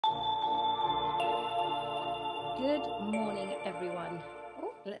Good morning, everyone.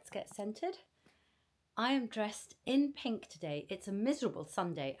 Oh, let's get centered. I am dressed in pink today. It's a miserable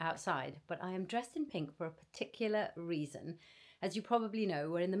Sunday outside, but I am dressed in pink for a particular reason. As you probably know,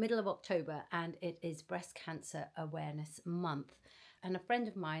 we're in the middle of October and it is Breast Cancer Awareness Month. And a friend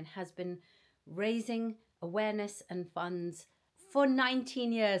of mine has been raising awareness and funds for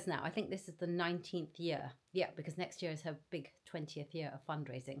 19 years now. I think this is the 19th year. Yeah, because next year is her big 20th year of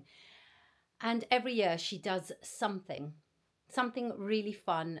fundraising. And every year she does something really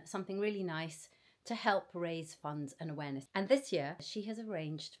fun, something really nice to help raise funds and awareness. And this year she has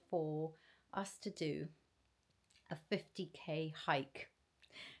arranged for us to do a 50k hike.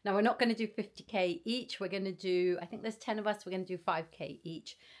 Now we're not going to do 50k each. We're going to do, I think there's 10 of us, we're going to do 5k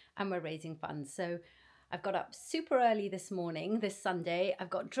each, and we're raising funds. So I've got up super early this morning, this Sunday. I've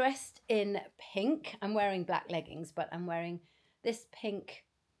got dressed in pink. I'm wearing black leggings, but I'm wearing this pink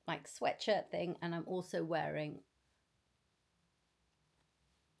like sweatshirt thing, and I'm also wearing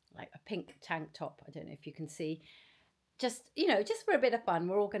like a pink tank top. I don't know if you can see. Just, you know, just for a bit of fun,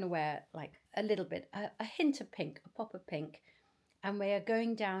 we're all going to wear like a little bit, a hint of pink, a pop of pink. And we are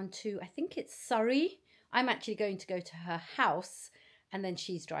going down to, I think it's Surrey. I'm actually going to go to her house and then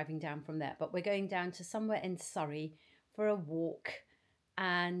she's driving down from there. But we're going down to somewhere in Surrey for a walk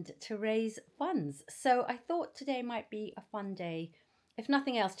and to raise funds. So I thought today might be a fun day, if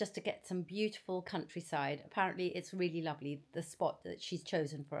nothing else, just to get some beautiful countryside. Apparently it's really lovely, the spot that she's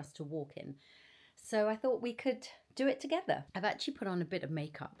chosen for us to walk in. So I thought we could do it together. I've actually put on a bit of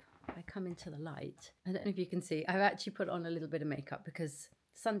makeup. If I come into the light, I don't know if you can see, I've actually put on a little bit of makeup because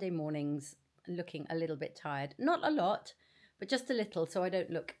Sunday mornings looking a little bit tired. Not a lot, but just a little, so I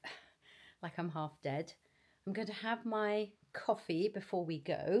don't look like I'm half dead. I'm going to have my coffee before we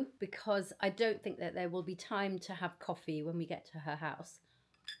go because I don't think that there will be time to have coffee when we get to her house.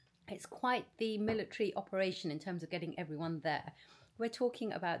 It's quite the military operation in terms of getting everyone there. We're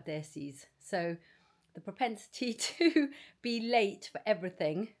talking about Desis, so the propensity to be late for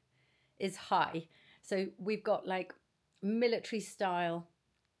everything is high. So we've got like military style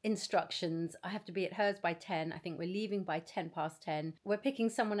instructions. I have to be at hers by 10. I think we're leaving by 10 past 10. We're picking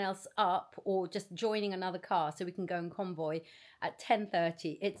someone else up or just joining another car so we can go in convoy at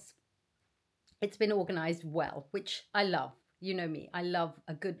 10:30. It's been organized well, which I love. You know me, I love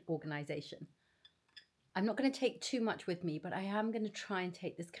a good organization. I'm not going to take too much with me, but I am going to try and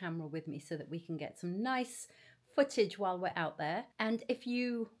take this camera with me so that we can get some nice footage while we're out there. And if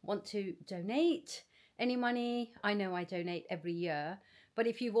you want to donate any money, I know I donate every year, but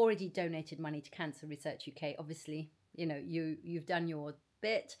if you've already donated money to Cancer Research UK, obviously, you know, you've done your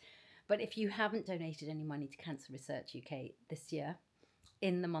bit. But if you haven't donated any money to Cancer Research UK this year,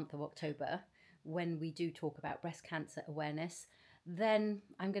 in the month of October, when we do talk about breast cancer awareness, then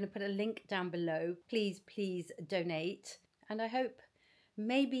I'm going to put a link down below. Please donate. And I hope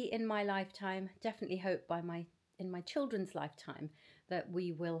maybe in my lifetime, definitely hope in my children's lifetime, that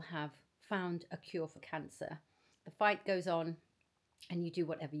we will have found a cure for cancer. The fight goes on and you do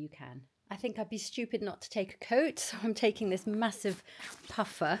whatever you can. I think I'd be stupid not to take a coat, so I'm taking this massive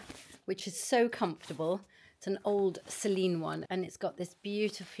puffer, which is so comfortable. It's an old Celine one and it's got this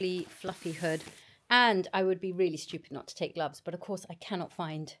beautifully fluffy hood. And I would be really stupid not to take gloves, but of course I cannot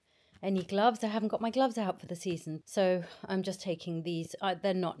find any gloves. I haven't got my gloves out for the season. So I'm just taking these.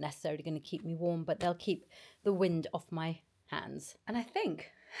 They're not necessarily going to keep me warm, but they'll keep the wind off my hands. And I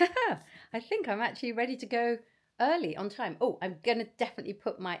think, I think I'm actually ready to go early on time. Oh, I'm going to definitely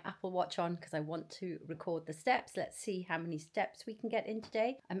put my Apple Watch on because I want to record the steps. Let's see how many steps we can get in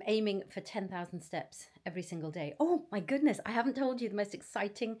today. I'm aiming for 10,000 steps every single day. Oh my goodness, I haven't told you the most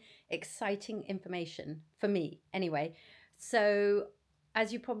exciting information for me anyway. So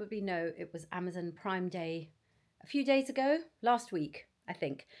as you probably know, it was Amazon Prime Day a few days ago, last week, I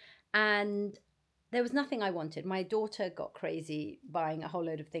think. And there was nothing I wanted. My daughter got crazy buying a whole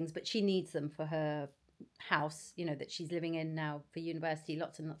load of things, but she needs them for her house, you know, that she's living in now for university,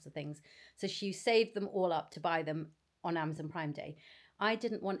 lots and lots of things. So she saved them all up to buy them on Amazon Prime Day. I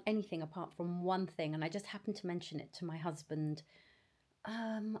didn't want anything apart from one thing, and I just happened to mention it to my husband,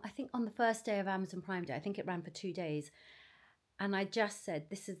 I think on the first day of Amazon Prime Day. I think it ran for 2 days. And I just said,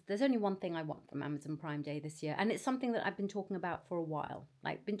 there's only one thing I want from Amazon Prime Day this year. And it's something that I've been talking about for a while.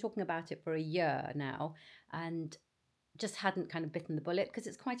 Like, been talking about it for a year now and just hadn't kind of bitten the bullet because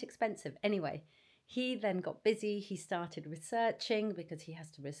it's quite expensive. Anyway, he then got busy. He started researching because he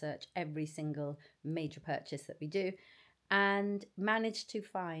has to research every single major purchase that we do, and managed to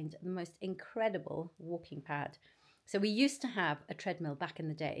find the most incredible walking pad. So we used to have a treadmill back in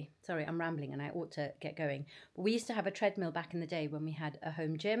the day. Sorry, I'm rambling and I ought to get going. But we used to have a treadmill back in the day when we had a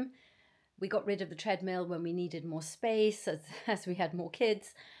home gym. We got rid of the treadmill when we needed more space as we had more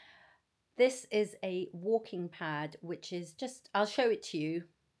kids. This is a walking pad, which is just, I'll show it to you,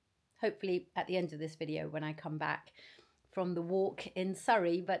 hopefully at the end of this video when I come back from the walk in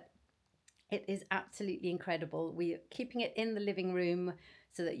Surrey, but it is absolutely incredible. We're keeping it in the living room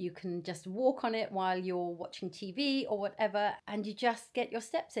so that you can just walk on it while you're watching TV or whatever, and you just get your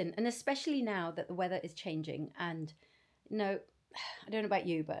steps in. And especially now that the weather is changing, and no, I don't know about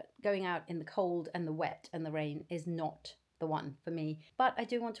you, but going out in the cold and the wet and the rain is not the one for me. But I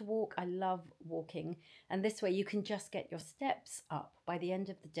do want to walk. I love walking, and this way you can just get your steps up by the end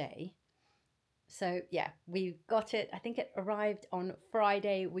of the day. So yeah, we've got it. I think it arrived on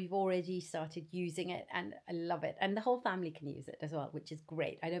Friday. We've already started using it and I love it. And the whole family can use it as well, which is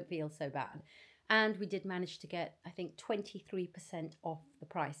great. I don't feel so bad. And we did manage to get, I think, 23% off the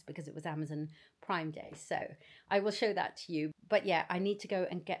price because it was Amazon Prime Day. So I will show that to you. But yeah, I need to go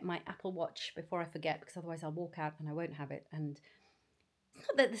and get my Apple Watch before I forget, because otherwise I'll walk out and I won't have it. And it's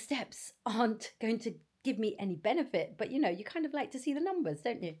not that the steps aren't going to give me any benefit, but you know, you kind of like to see the numbers,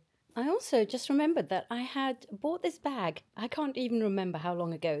 don't you? I also just remembered that I had bought this bag. I can't even remember how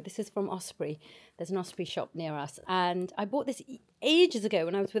long ago. This is from Osprey. There's an Osprey shop near us. And I bought this ages ago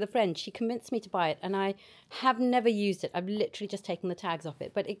when I was with a friend. She convinced me to buy it and I have never used it. I've literally just taken the tags off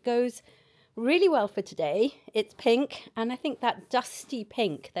it. But it goes really well for today. It's pink, and I think that dusty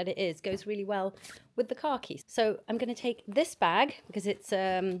pink that it is goes really well with the khakis. So I'm going to take this bag because it's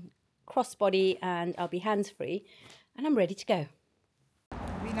crossbody and I'll be hands-free, and I'm ready to go.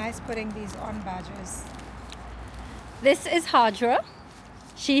 Be nice putting these on badges. This is Hajra.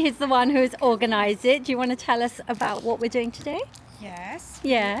 She is the one who has organised it. Do you want to tell us about what we're doing today? Yes.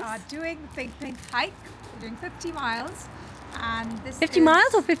 Yes. We are doing Think Pink hike. We're doing 50 miles. And this 50 is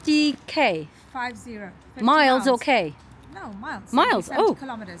miles or 50k? 50. Miles or K? No, miles. Miles, 70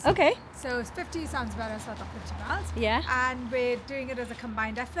 kilometers. Okay. So 50 sounds better, sort of 50 miles. Yeah. And we're doing it as a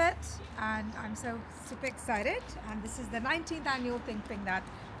combined effort. And I'm so super excited. And this is the 19th annual Think Pink that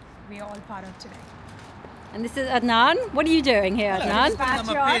we are all part of today. And this is Adnan. What are you doing here, Adnan? Let's have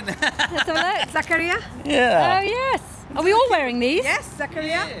a look. Zakaria? Yeah. Oh, yes. Are we all wearing these? Yes, Zakaria.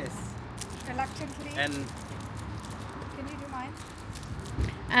 Yes. Reluctantly. And Can you do mine?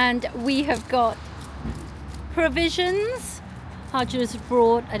 And we have got provisions. Hajra's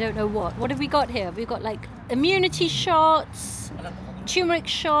brought, I don't know what. What have we got here? We've got like immunity shots, turmeric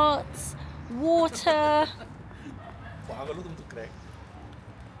shots, water.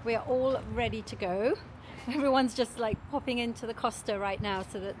 We are all ready to go. Everyone's just like popping into the Costa right now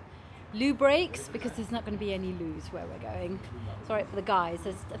so that Lou breaks, because there's not going to be any Lou's where we're going. Sorry for the guys.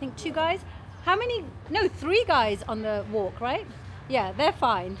 There's, I think, 2 guys. How many? No, 3 guys on the walk, right? Yeah, they're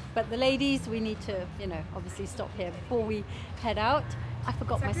fine. But the ladies, we need to, you know, obviously stop here before we head out. I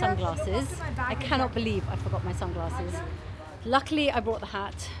forgot my sunglasses. I cannot believe I forgot my sunglasses. Luckily, I brought the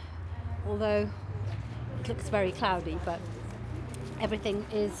hat, although it looks very cloudy, but everything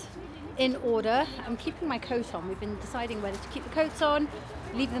is in order. I'm keeping my coat on. We've been deciding whether to keep the coats on,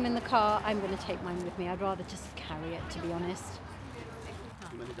 leave them in the car. I'm going to take mine with me. I'd rather just carry it, to be honest.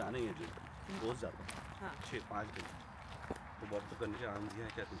 No,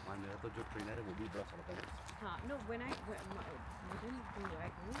 when I didn't do I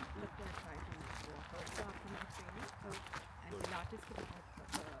go look at try to walk out so after my training, and the artist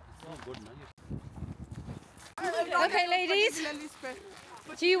Okay, ladies,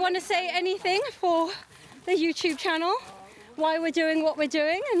 do you want to say anything for the YouTube channel? Why we're doing what we're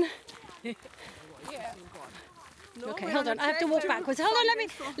doing? And okay, hold on, I have to walk backwards. Hold on,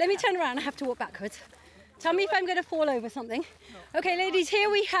 let me turn around. I have to walk backwards. Tell me if I'm going to fall over something. Okay, ladies, here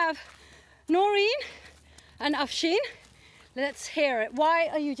we have Noreen and Afshin. Let's hear it. Why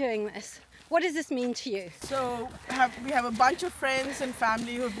are you doing this? What does this mean to you? So we have a bunch of friends and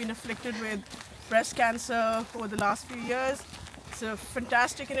family who have been afflicted with breast cancer over the last few years. It's a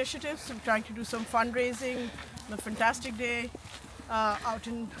fantastic initiative. So we're trying to do some fundraising on a fantastic day out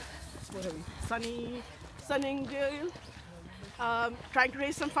in Sunningdale. Trying to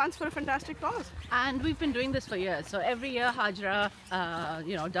raise some funds for a fantastic cause. And we've been doing this for years. So every year Hajra,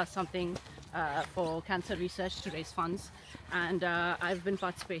 does something for cancer research to raise funds. And I've been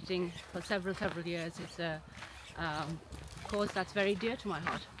participating for several years. It's a cause that's very dear to my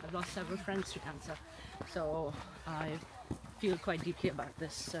heart. I've lost several friends to cancer. So I feel quite deeply about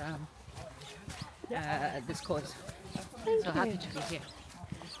this this cause. So happy to be here.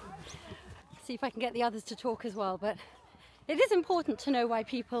 See if I can get the others to talk as well, but it is important to know why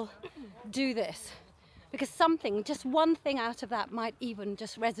people do this, because something, just one thing out of that might even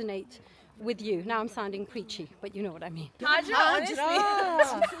just resonate with you. Now I'm sounding preachy, but you know what I mean. Take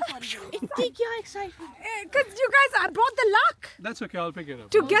your excitement. Because you guys, I brought the luck That's okay, I'll pick it up.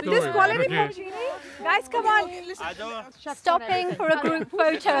 to get this quality Okay. porcini. Guys, come on. Stopping for a group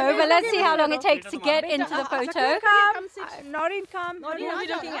photo, but let's see how long it takes to get into the photo. Come. Noreen, come.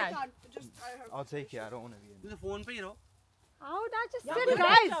 I'll take it. I don't want to be in. Oh, that's just sit,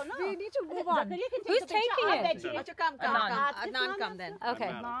 guys. We need to move on. Who's taking it? Adnan, come then. Okay.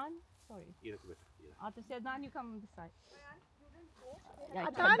 Adnan, sorry. Adnan, you come this side.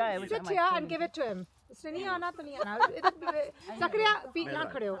 Adnan, sit here and give it to him. इसने नहीं आना तो नहीं आना. Zakaria, beat ना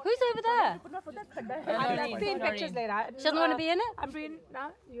खड़े हो. Who's over there? तीन pictures ले रहा है. She doesn't want to be in it? Ambarina,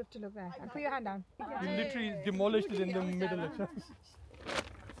 now you have to look there and put your hand down. You literally demolished it in the middle.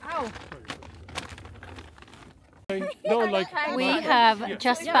 Ow. No, like We have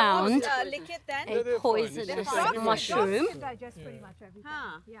just found lick it then. a poisonous mushroom. Digest pretty much everything.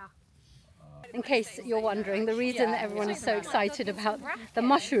 Yeah. In case you're wondering, the reason that everyone is so excited about the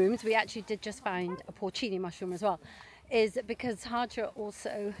mushrooms, we actually did just find a porcini mushroom as well, is because Hajra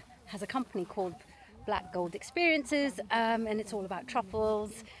also has a company called Black Gold Experiences, and it's all about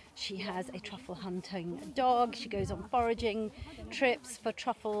truffles. She has a truffle hunting dog. She goes on foraging trips for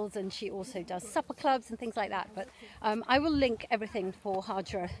truffles, and she also does supper clubs and things like that. But I will link everything for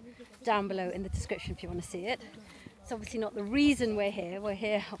Hajra down below in the description if you want to see it. It's obviously not the reason we're here. We're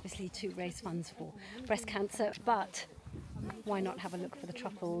here obviously to raise funds for breast cancer, but why not have a look for the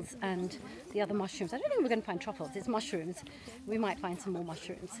truffles and the other mushrooms? I don't think we're going to find truffles. It's mushrooms. We might find some more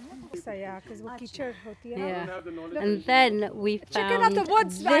mushrooms. So yeah, because वो कीचड़ होती है. Yeah. And then we found Chicken of the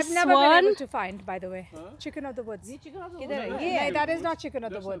woods. I've this never one. been able to find, by the way. Chicken of the woods. No, that is not chicken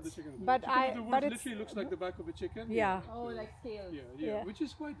of the woods. But it it's literally looks like the back of a chicken. yeah. Oh, like scales. Yeah, which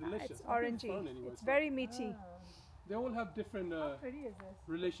is quite delicious. It's orangey. It's very meaty. They all have different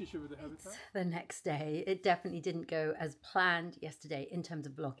relationship with the habitat. The next day, it definitely didn't go as planned yesterday in terms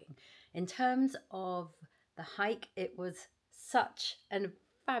of vlogging. In terms of the hike, it was such a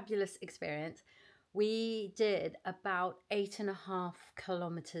fabulous experience. We did about 8.5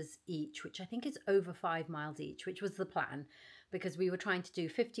 kilometers each, which I think is over 5 miles each, which was the plan, because we were trying to do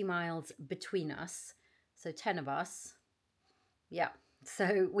 50 miles between us, so 10 of us. Yeah,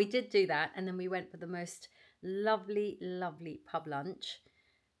 so we did do that, and then we went for the most lovely pub lunch.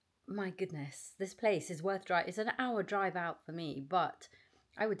 My goodness, this place is worth drive. It's an hour drive out for me, but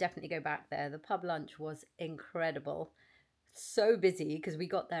I would definitely go back there. The pub lunch was incredible. So busy because we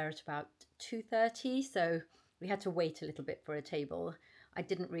got there at about 2:30, so we had to wait a little bit for a table. I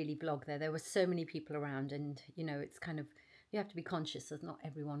didn't really vlog there. There were so many people around, and you know, it's kind of, you have to be conscious that not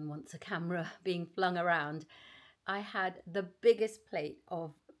everyone wants a camera being flung around. I had the biggest plate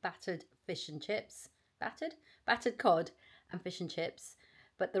of battered fish and chips. Battered cod and fish and chips.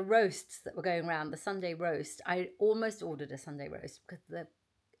 But the roasts that were going around, the Sunday roast, I almost ordered a Sunday roast because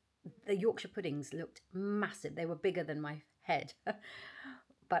the Yorkshire puddings looked massive. They were bigger than my head.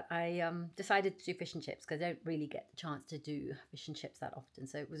 But I decided to do fish and chips because I don't really get the chance to do fish and chips that often.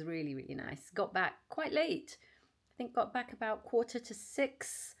 So it was really nice. Got back quite late. I think got back about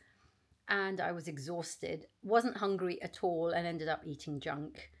 5:45, and I was exhausted. Wasn't hungry at all and ended up eating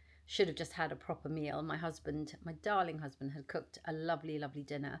junk. Should have just had a proper meal. My husband, my darling husband, had cooked a lovely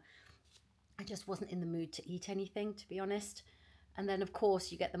dinner. I just wasn't in the mood to eat anything, to be honest. And then, of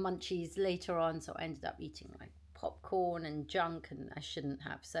course, you get the munchies later on. So I ended up eating like popcorn and junk, and I shouldn't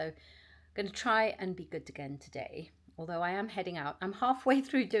have. So I'm going to try and be good again today. Although I am heading out. I'm halfway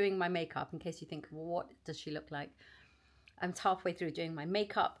through doing my makeup, in case you think, well, what does she look like? I'm halfway through doing my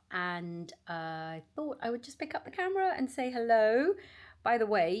makeup, and I thought I would just pick up the camera and say hello. By the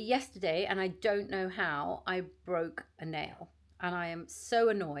way, yesterday, and I don't know how, I broke a nail, and I am so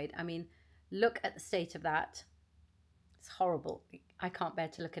annoyed. I mean, look at the state of that. It's horrible. I can't bear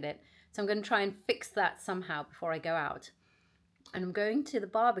to look at it. So I'm going to try and fix that somehow before I go out. And I'm going to the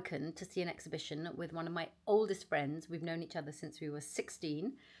Barbican to see an exhibition with one of my oldest friends. We've known each other since we were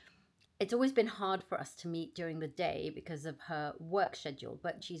 16. It's always been hard for us to meet during the day because of her work schedule,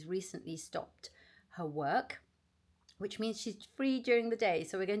 but she's recently stopped her work, which means she's free during the day.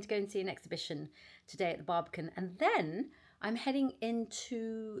 So we're going to go and see an exhibition today at the Barbican. And then I'm heading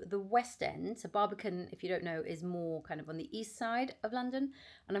into the West End. So Barbican, if you don't know, is more kind of on the east side of London.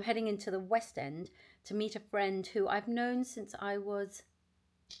 And I'm heading into the West End to meet a friend who I've known since I was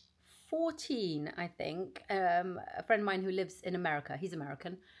 14, I think. A friend of mine who lives in America. He's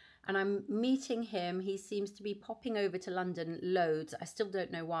American. And I'm meeting him. He seems to be popping over to London loads. I still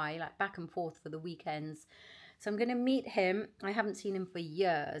don't know why, like back and forth for the weekends. So I'm going to meet him. I haven't seen him for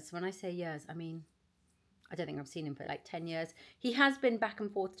years. When I say years, I mean I don't think I've seen him for like 10 years. He has been back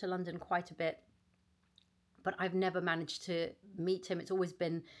and forth to London quite a bit, but I've never managed to meet him. It's always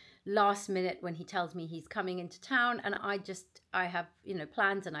been last minute when he tells me he's coming into town, and I have, you know,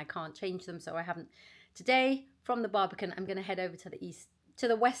 plans and I can't change them, so I haven't. Today, from the Barbican, I'm going to head over to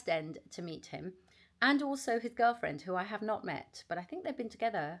the West End to meet him, and also his girlfriend, who I have not met, but I think they've been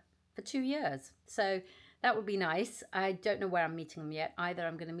together for 2 years. So that would be nice. I don't know where I'm meeting them yet. Either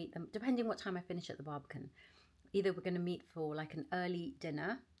I'm going to meet them, depending what time I finish at the Barbican. Either we're going to meet for like an early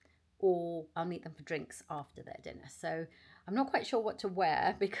dinner, or I'll meet them for drinks after their dinner. So I'm not quite sure what to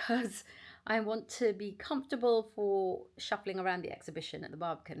wear because I want to be comfortable for shuffling around the exhibition at the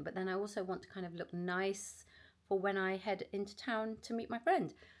Barbican, but then I also want to kind of look nice for when I head into town to meet my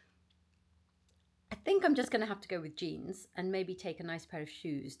friend. I think I'm just going to have to go with jeans and maybe take a nice pair of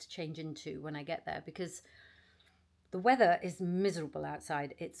shoes to change into when I get there, because the weather is miserable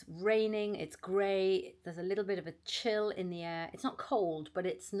outside. It's raining, it's grey, there's a little bit of a chill in the air. It's not cold, but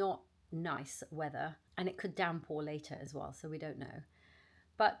it's not nice weather, and it could downpour later as well, so we don't know.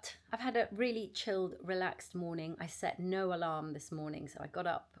 But I've had a really chilled, relaxed morning. I set no alarm this morning, so I got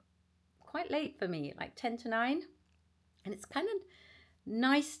up quite late for me, like 10 to 9, and it's kind of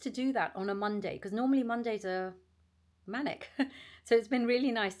nice to do that on a Monday, because normally Mondays are manic. So it's been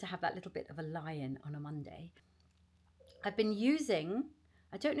really nice to have that little bit of a lie-in on a Monday. I've been using,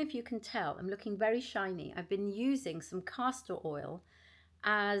 I don't know if you can tell, I'm looking very shiny. I've been using some castor oil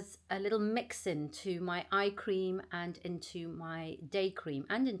as a little mix into my eye cream and into my day cream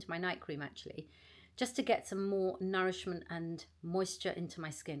and into my night cream, actually, just to get some more nourishment and moisture into my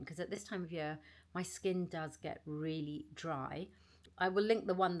skin, because at this time of year my skin does get really dry. I will link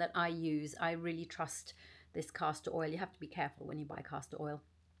the one that I use. I really trust this castor oil. You have to be careful when you buy castor oil,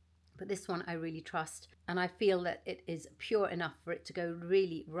 but this one I really trust, and I feel that it is pure enough for it to go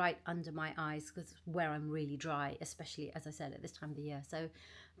really right under my eyes, because where I'm really dry, especially, as I said, at this time of the year. So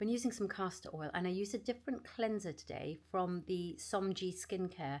I've been using some castor oil, and I used a different cleanser today from the Somji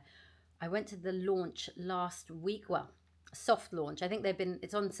skincare. I went to the launch last week, well, soft launch. I think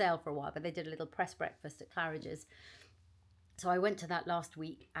it's on sale for a while, but they did a little press breakfast at Claridge's. So I went to that last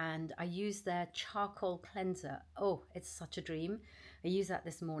week and I used their charcoal cleanser. Oh, it's such a dream. I used that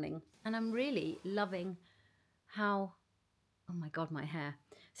this morning and I'm really loving how, oh my God, my hair.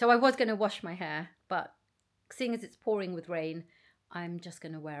 So I was going to wash my hair, but seeing as it's pouring with rain, I'm just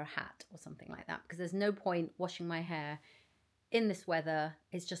going to wear a hat or something like that, because there's no point washing my hair in this weather.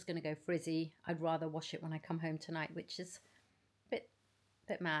 It's just going to go frizzy. I'd rather wash it when I come home tonight, which is a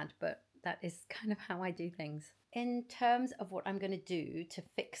bit mad, but that is kind of how I do things. In terms of what I'm going to do to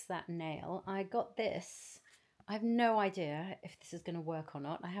fix that nail, I got this. I have no idea if this is going to work or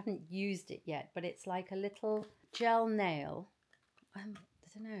not. I haven't used it yet, but it's like a little gel nail. I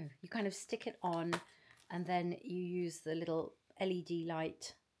don't know. You kind of stick it on and then you use the little LED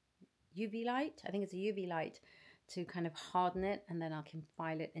light, UV light. I think it's a UV light to kind of harden it, and then I can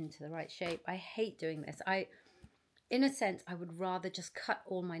file it into the right shape. I hate doing this. In a sense, I would rather just cut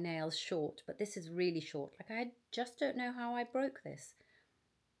all my nails short, but this is really short. Like, I just don't know how I broke this.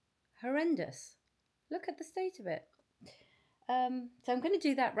 Horrendous. Look at the state of it. So I'm going to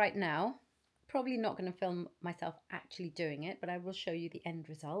do that right now. Probably not going to film myself actually doing it, but I will show you the end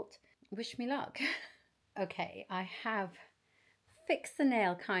result. Wish me luck. Okay, I have fixed the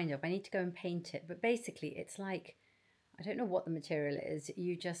nail, kind of. I need to go and paint it, but basically it's like, I don't know what the material is.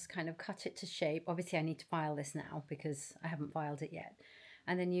 You just kind of cut it to shape. Obviously, I need to file this now because I haven't filed it yet.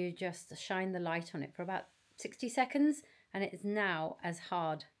 And then you just shine the light on it for about 60 seconds, and it is now as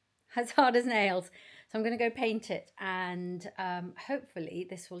hard as nails. So I'm going to go paint it, and hopefully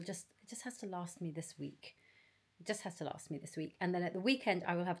it just has to last me this week. It just has to last me this week. And then at the weekend,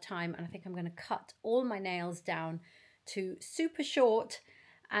 I will have time, and I think I'm going to cut all my nails down to super short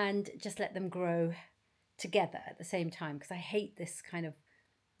and just let them grow together at the same time, because I hate this.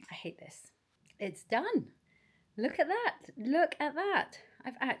 It's done. Look at that. Look at that.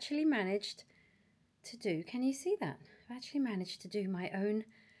 I've actually managed to do, can you see that? I've actually managed to do my own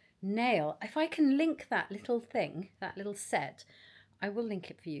nail. If I can link that little thing, that little set, I will link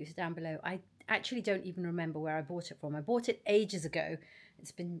it for you down below. I actually don't even remember where I bought it from. I bought it ages ago.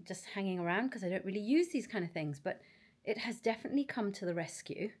 It's been just hanging around because I don't really use these kind of things, but it has definitely come to the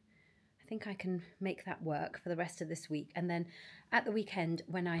rescue. I think I can make that work for the rest of this week. And then at the weekend,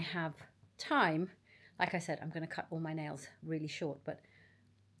 when I have time, like I said, I'm going to cut all my nails really short, but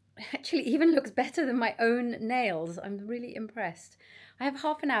it actually even looks better than my own nails. I'm really impressed. I have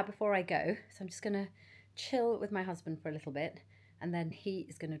half an hour before I go, so I'm just going to chill with my husband for a little bit, and then he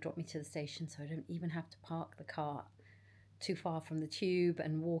is going to drop me to the station, so I don't even have to park the car too far from the tube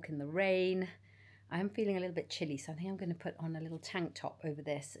and walk in the rain. I'm feeling a little bit chilly, so I think I'm going to put on a little tank top over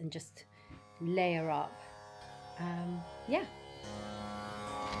this and just layer up. Yeah.